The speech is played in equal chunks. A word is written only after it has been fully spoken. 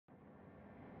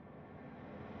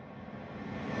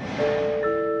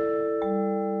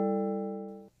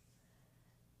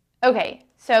Okay,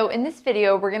 so in this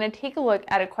video, we're going to take a look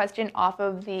at a question off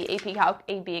of the AP Calc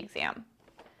AB exam.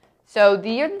 So the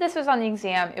year that this was on the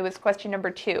exam, it was question number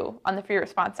 2 on the free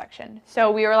response section. So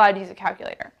we were allowed to use a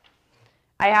calculator.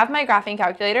 I have my graphing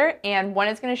calculator, and one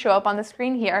is going to show up on the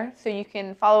screen here, so you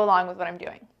can follow along with what I'm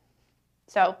doing.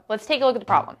 So let's take a look at the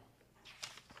problem.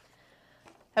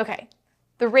 Okay,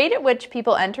 the rate at which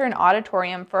people enter an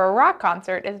auditorium for a rock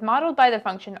concert is modeled by the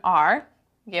function r,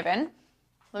 given.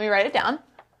 Let me write it down.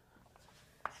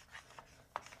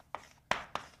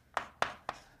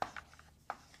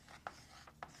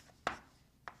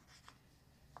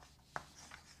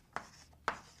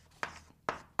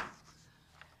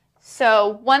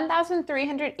 So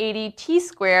 1,380 t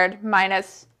squared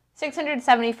minus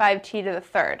 675 t to the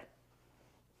third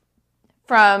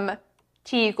from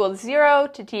t equals 0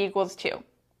 to t equals 2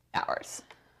 hours.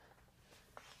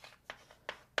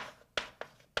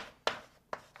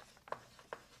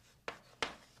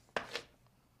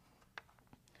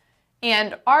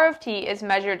 And R of t is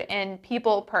measured in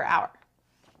people per hour.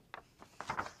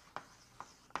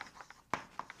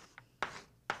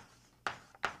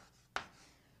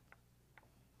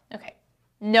 Okay,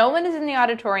 no one is in the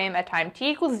auditorium at time t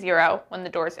equals 0 when the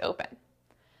doors open.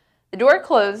 The door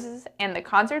closes and the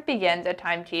concert begins at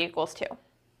time t equals 2.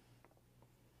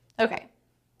 Okay,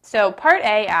 so part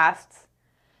A asks,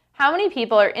 how many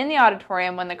people are in the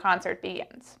auditorium when the concert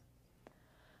begins?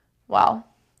 Well,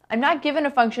 I'm not given a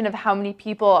function of how many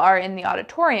people are in the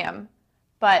auditorium,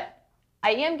 but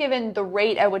I am given the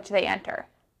rate at which they enter.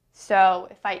 So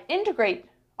if I integrate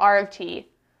R of t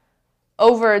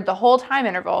over the whole time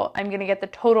interval, I'm going to get the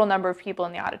total number of people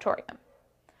in the auditorium.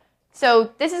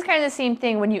 So this is kind of the same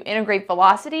thing when you integrate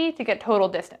velocity to get total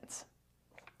distance.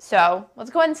 So let's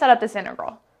go ahead and set up this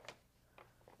integral.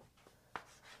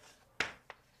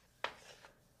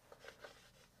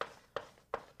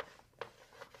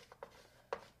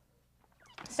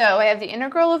 So I have the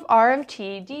integral of r of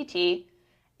t dt,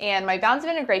 and my bounds of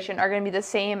integration are going to be the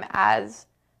same as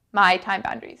my time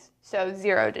boundaries, so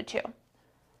 0 to 2.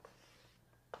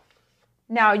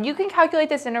 Now, you can calculate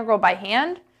this integral by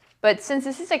hand, but since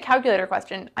this is a calculator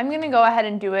question, I'm going to go ahead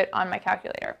and do it on my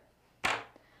calculator.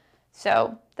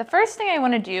 So the first thing I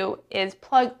want to do is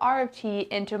plug r of t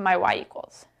into my y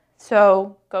equals.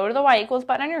 So go to the y equals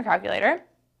button on your calculator,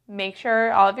 make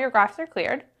sure all of your graphs are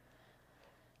cleared,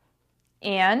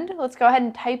 and let's go ahead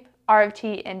and type r of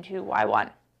t into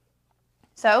y1.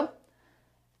 So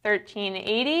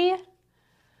 1380.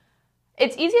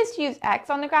 It's easiest to use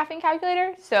x on the graphing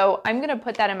calculator, so I'm going to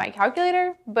put that in my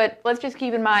calculator, but let's just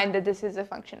keep in mind that this is a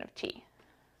function of t.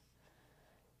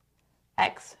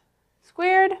 X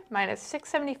squared minus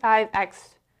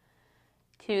 675x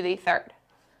to the third.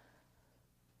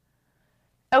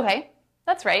 Okay,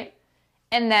 that's right.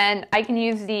 And then I can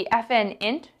use the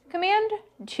fnint command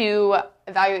to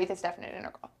evaluate this definite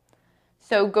integral.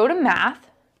 So go to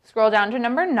math, scroll down to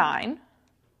number 9,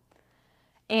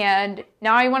 and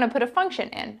now I want to put a function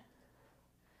in.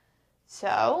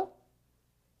 So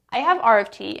I have r of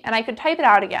t, and I could type it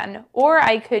out again, or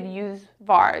I could use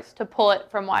vars to pull it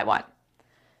from y1.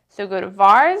 So go to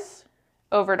vars,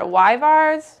 over to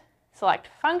yvars, select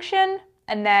function,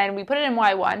 and then we put it in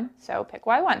y1, so pick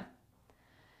y1.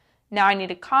 Now I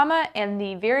need a comma and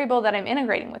the variable that I'm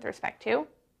integrating with respect to,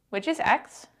 which is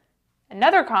x,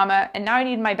 another comma, and now I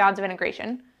need my bounds of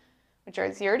integration, which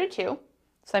are 0 to 2.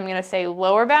 So I'm going to say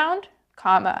lower bound,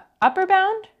 comma, upper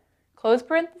bound, close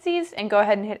parentheses, and go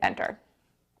ahead and hit enter.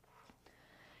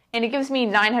 And it gives me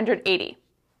 980.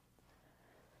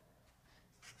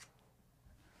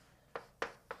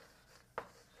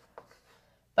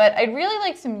 But I'd really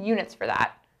like some units for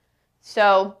that.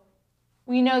 So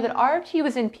we know that r of t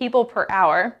was in people per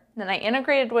hour, then I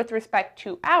integrated with respect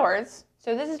to hours,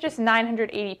 so this is just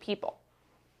 980 people.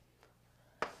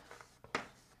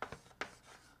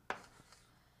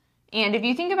 And if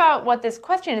you think about what this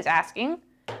question is asking,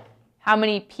 how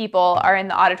many people are in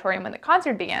the auditorium when the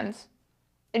concert begins,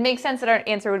 it makes sense that our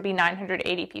answer would be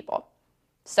 980 people.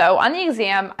 So on the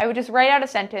exam, I would just write out a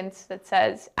sentence that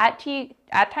says, at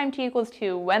time t equals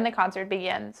 2, when the concert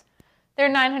begins, there are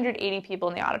 980 people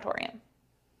in the auditorium.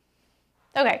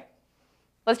 Okay,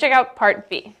 let's check out part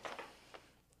B.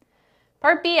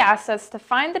 Part B asks us to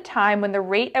find the time when the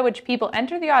rate at which people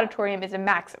enter the auditorium is a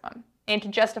maximum, and to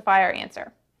justify our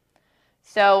answer.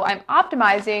 So I'm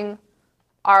optimizing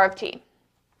r of t.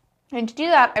 And to do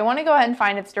that, I want to go ahead and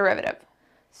find its derivative.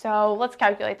 So let's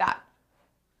calculate that.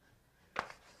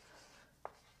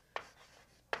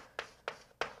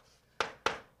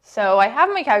 So I have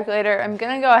my calculator. I'm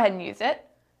going to go ahead and use it.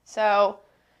 So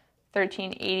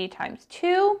 1380 times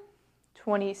 2,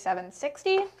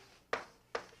 2760.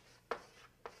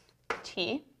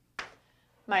 t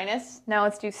minus, now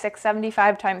let's do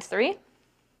 675 times 3,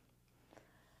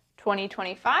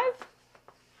 2025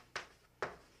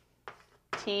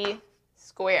 t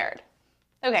squared.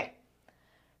 Okay,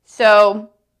 so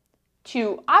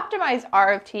to optimize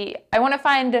r of t, I want to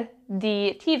find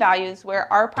the t values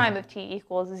where r prime of t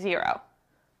equals 0.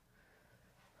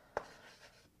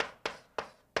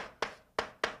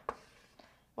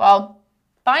 Well,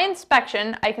 by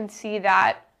inspection, I can see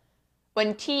that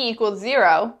when t equals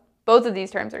 0, both of these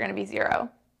terms are going to be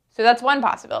 0. So that's one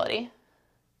possibility.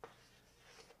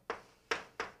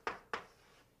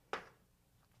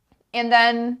 And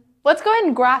then let's go ahead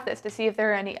and graph this to see if there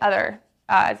are any other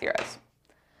zeros.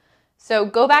 So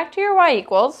go back to your y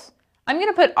equals. I'm going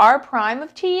to put r prime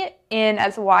of t in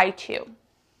as y2.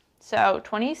 So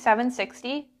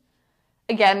 2760.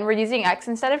 Again, we're using x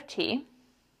instead of t.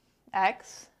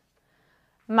 X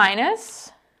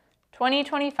minus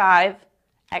 2025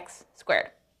 x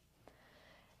squared.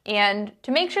 And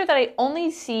to make sure that I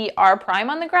only see r prime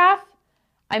on the graph,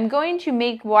 I'm going to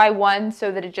make y1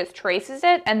 so that it just traces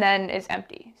it and then is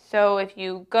empty. So if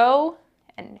you go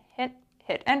and hit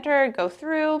enter, go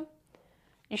through,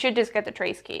 you should just get the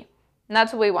trace key. And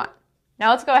that's what we want. Now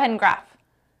let's go ahead and graph.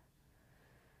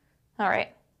 All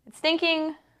right, it's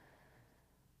thinking.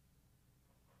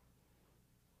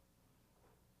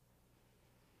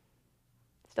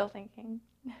 Still thinking.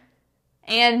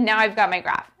 And now I've got my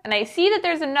graph. And I see that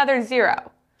there's another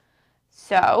 0.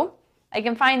 So I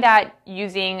can find that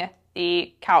using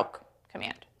the calc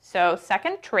command. So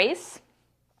second trace,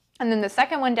 and then the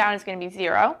second one down is going to be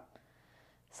 0.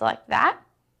 Select that.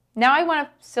 Now I want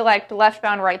to select left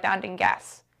bound, right bound, and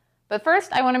guess. But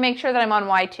first I want to make sure that I'm on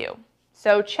y2.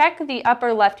 So check the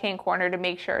upper left-hand corner to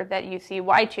make sure that you see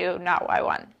y2, not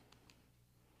y1.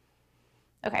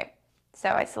 Okay. So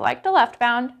I select a left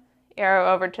bound,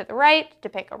 arrow over to the right to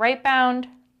pick a right bound.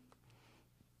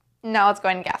 Now let's go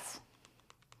ahead and guess.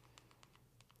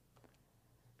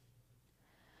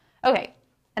 Okay,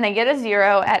 and I get a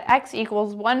 0 at x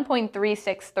equals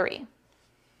 1.363.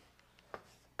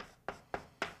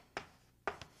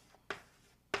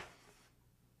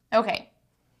 Okay,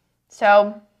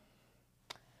 so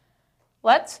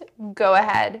let's go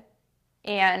ahead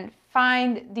and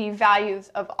find the values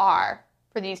of r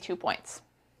for these 2 points.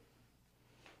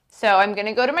 So I'm going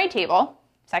to go to my table,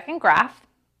 second graph,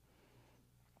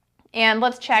 and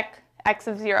let's check x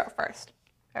of 0 first,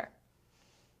 or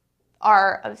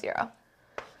r of 0.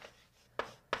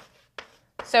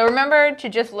 So remember to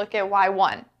just look at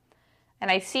y1, and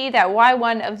I see that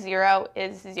y1 of 0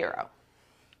 is 0.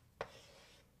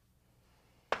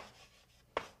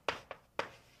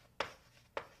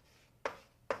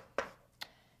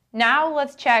 Now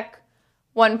let's check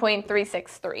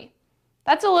 1.363.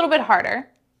 That's a little bit harder,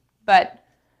 but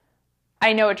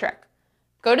I know a trick.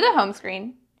 Go to the home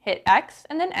screen, hit X,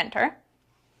 and then enter.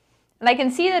 And I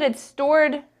can see that it's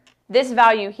stored this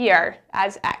value here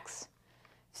as X.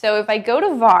 So if I go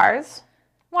to vars,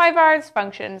 yvars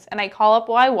functions, and I call up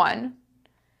y1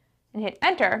 and hit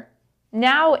enter,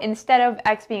 now instead of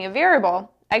X being a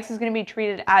variable, X is going to be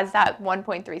treated as that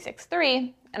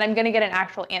 1.363, and I'm going to get an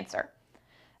actual answer.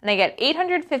 And I get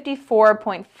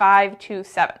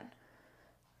 854.527.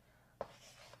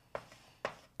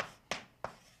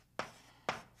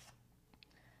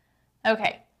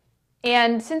 Okay,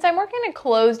 and since I'm working in a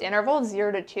closed interval,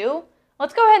 0 to 2,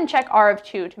 let's go ahead and check r of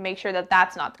 2 to make sure that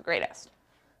that's not the greatest.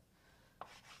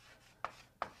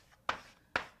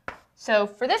 So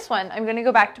for this one, I'm going to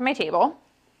go back to my table,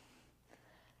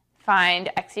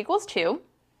 find x equals 2,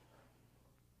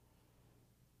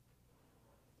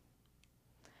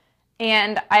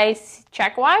 and I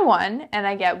check y1, and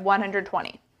I get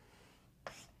 120.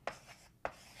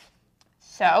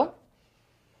 So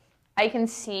I can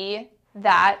see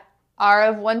that r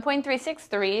of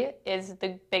 1.363 is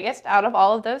the biggest out of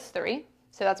all of those 3,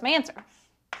 so that's my answer.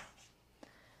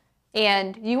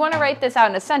 And you want to write this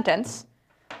out in a sentence,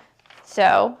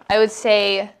 so I would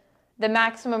say the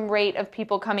maximum rate of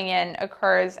people coming in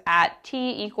occurs at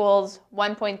t equals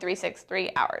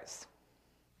 1.363 hours.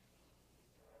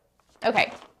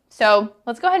 Okay, so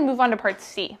let's go ahead and move on to part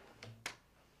C.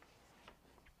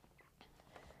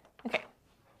 Okay,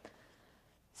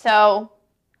 so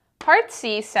part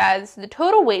C says the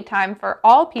total wait time for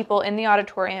all people in the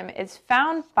auditorium is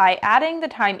found by adding the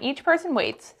time each person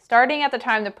waits, starting at the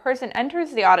time the person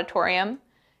enters the auditorium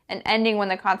and ending when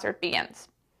the concert begins.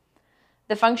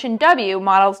 The function W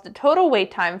models the total wait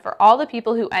time for all the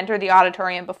people who enter the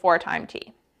auditorium before time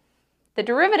t. The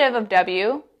derivative of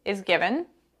W is given.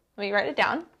 Let me write it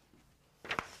down.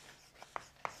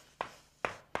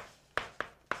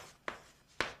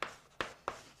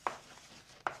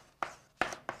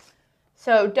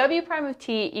 So w prime of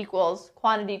t equals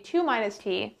quantity 2 minus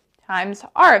t times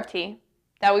r of t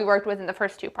that we worked with in the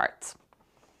first two parts.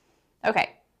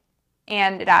 Okay,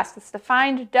 and it asks us to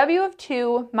find w of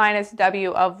 2 minus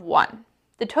w of 1,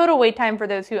 the total wait time for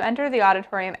those who enter the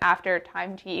auditorium after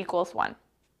time t equals 1.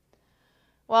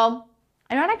 Well,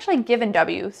 I'm not actually given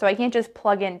w, so I can't just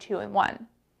plug in 2 and 1.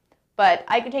 But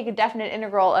I could take a definite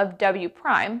integral of w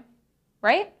prime,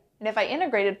 right? And if I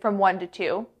integrated from 1 to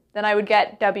 2, then I would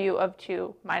get w of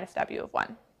 2 minus w of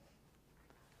 1.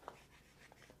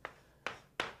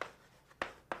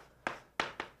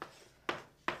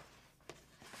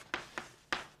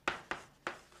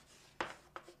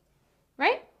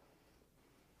 Right?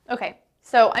 Okay,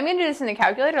 so I'm going to do this in the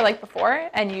calculator like before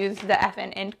and use the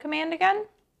fn_int command again.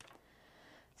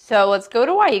 So let's go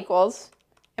to y equals,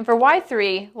 and for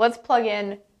y3, let's plug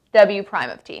in w prime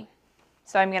of t.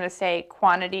 So I'm going to say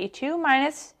quantity 2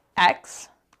 minus x,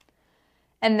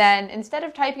 and then instead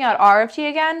of typing out r of t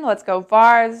again, let's go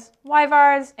vars, y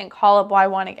vars, and call up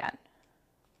y1 again.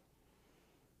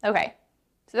 Okay,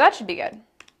 so that should be good.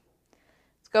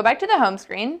 Let's go back to the home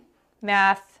screen,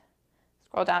 math,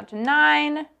 scroll down to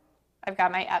 9, I've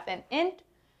got my fn_int,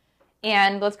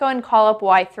 and let's go and call up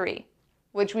y3,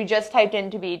 which we just typed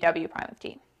in to be w prime of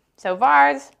t. So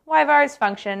vars, y vars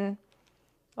function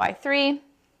y3,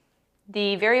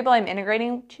 the variable I'm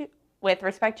integrating to with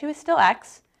respect to is still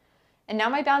x, and now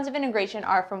my bounds of integration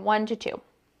are from 1 to 2.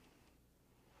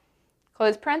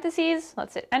 Close parentheses,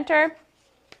 let's hit enter, and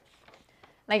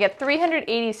I get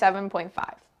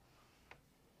 387.5.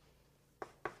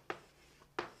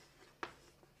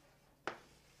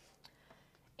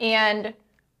 And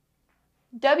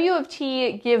w of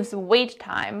t gives wait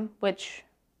time, which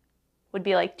would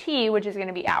be like t, which is going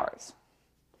to be hours.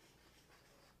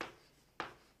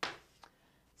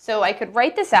 So I could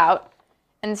write this out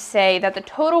and say that the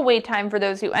total wait time for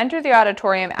those who enter the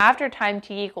auditorium after time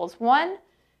t equals 1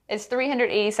 is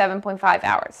 387.5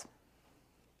 hours.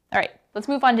 All right, let's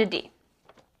move on to D.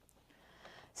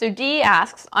 So D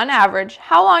asks, on average,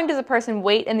 how long does a person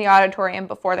wait in the auditorium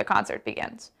before the concert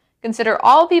begins? Consider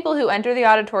all people who enter the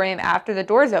auditorium after the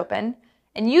doors open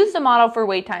and use the model for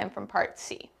wait time from part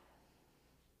C.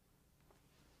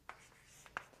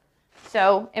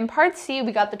 So in part C,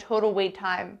 we got the total wait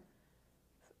time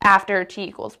after t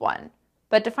equals 1.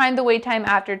 But to find the wait time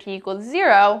after t equals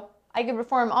 0, I could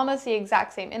perform almost the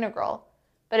exact same integral,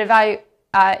 but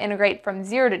integrate from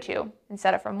 0 to 2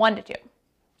 instead of from 1 to 2.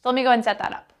 So let me go and set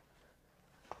that up.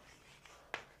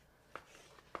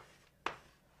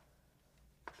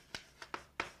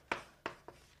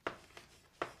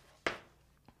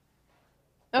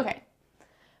 Okay,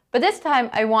 but this time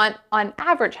I want on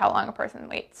average how long a person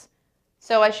waits.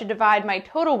 So I should divide my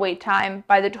total wait time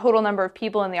by the total number of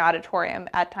people in the auditorium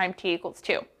at time t equals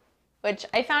 2, which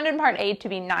I found in part A to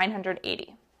be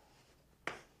 980.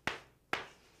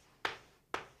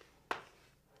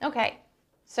 Okay,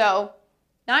 so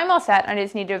now I'm all set, I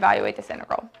just need to evaluate this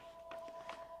integral.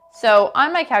 So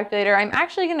on my calculator, I'm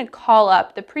actually going to call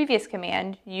up the previous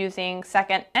command using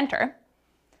second enter.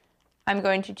 I'm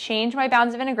going to change my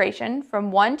bounds of integration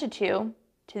from 1 to 2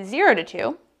 to 0 to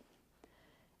 2.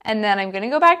 And then I'm going to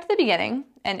go back to the beginning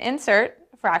and insert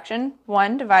a fraction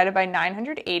 1 divided by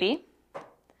 980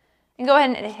 and go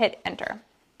ahead and hit enter.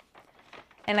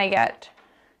 And I get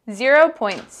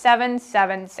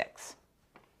 0.776.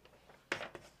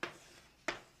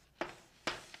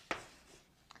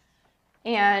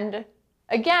 And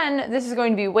again, this is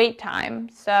going to be wait time,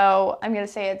 so I'm going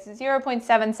to say it's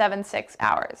 0.776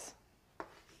 hours.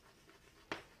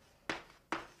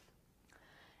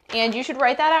 And you should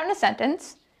write that out in a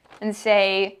sentence and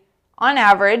say, on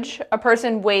average, a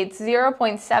person waits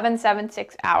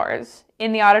 0.776 hours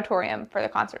in the auditorium for the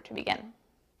concert to begin.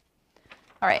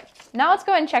 All right, now let's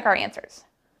go ahead and check our answers.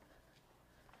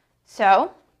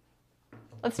 So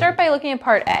let's start by looking at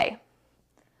part A.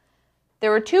 There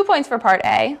were 2 points for part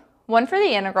A, one for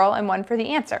the integral and one for the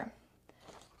answer.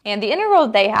 And the integral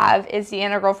they have is the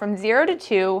integral from 0 to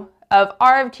 2 of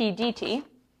r of t dt,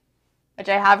 which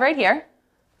I have right here.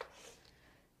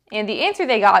 And the answer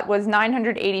they got was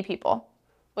 980 people,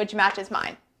 which matches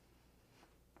mine.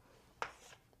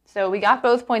 So we got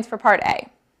both points for part A.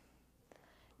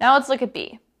 Now let's look at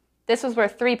B. This was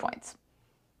worth 3 points.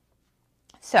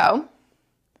 So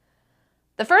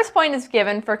the first point is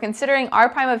given for considering r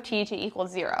prime of t to equal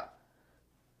 0.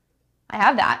 I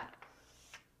have that.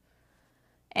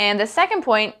 And the second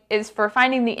point is for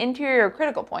finding the interior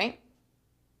critical point,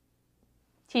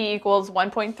 t equals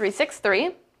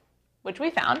 1.363, which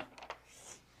we found.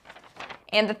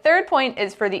 And the third point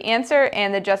is for the answer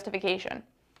and the justification.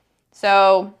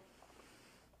 So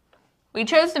We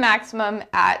chose the maximum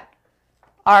at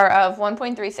r of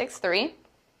 1.363.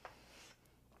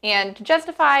 And to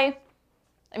justify,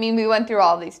 we went through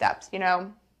all of these steps,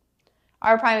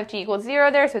 r prime of t equals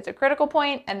 0 there, so it's a critical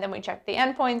point, and then we check the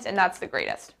endpoints, and that's the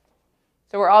greatest.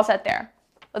 So we're all set there.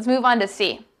 Let's move on to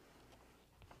C.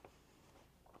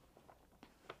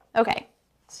 Okay,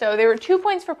 so there were 2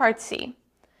 points for part C,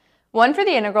 one for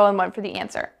the integral and one for the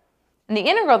answer. And the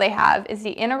integral they have is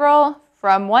the integral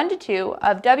from 1 to 2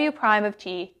 of w prime of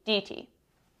t dt,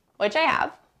 which I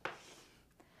have.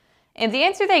 And the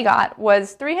answer they got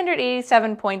was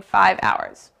 387.5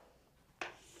 hours,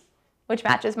 which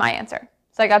matches my answer.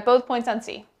 So I got both points on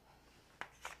C.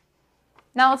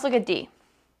 Now let's look at D.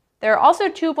 There are also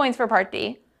 2 points for part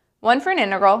D, one for an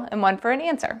integral and one for an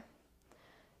answer.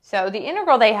 So the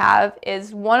integral they have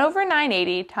is 1 over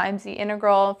 980 times the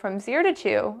integral from 0 to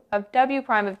 2 of w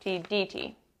prime of t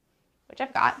dt, which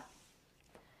I've got.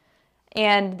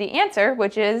 And the answer,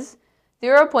 which is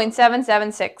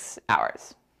 0.776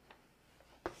 hours.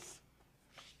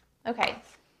 Okay,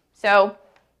 so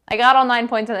I got all 9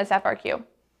 points on this FRQ.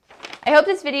 I hope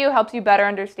this video helps you better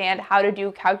understand how to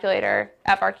do calculator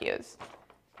FRQs.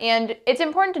 And it's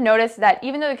important to notice that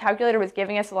even though the calculator was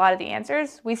giving us a lot of the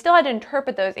answers, we still had to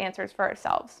interpret those answers for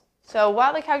ourselves. So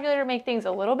while the calculator made things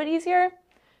a little bit easier,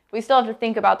 we still have to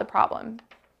think about the problem.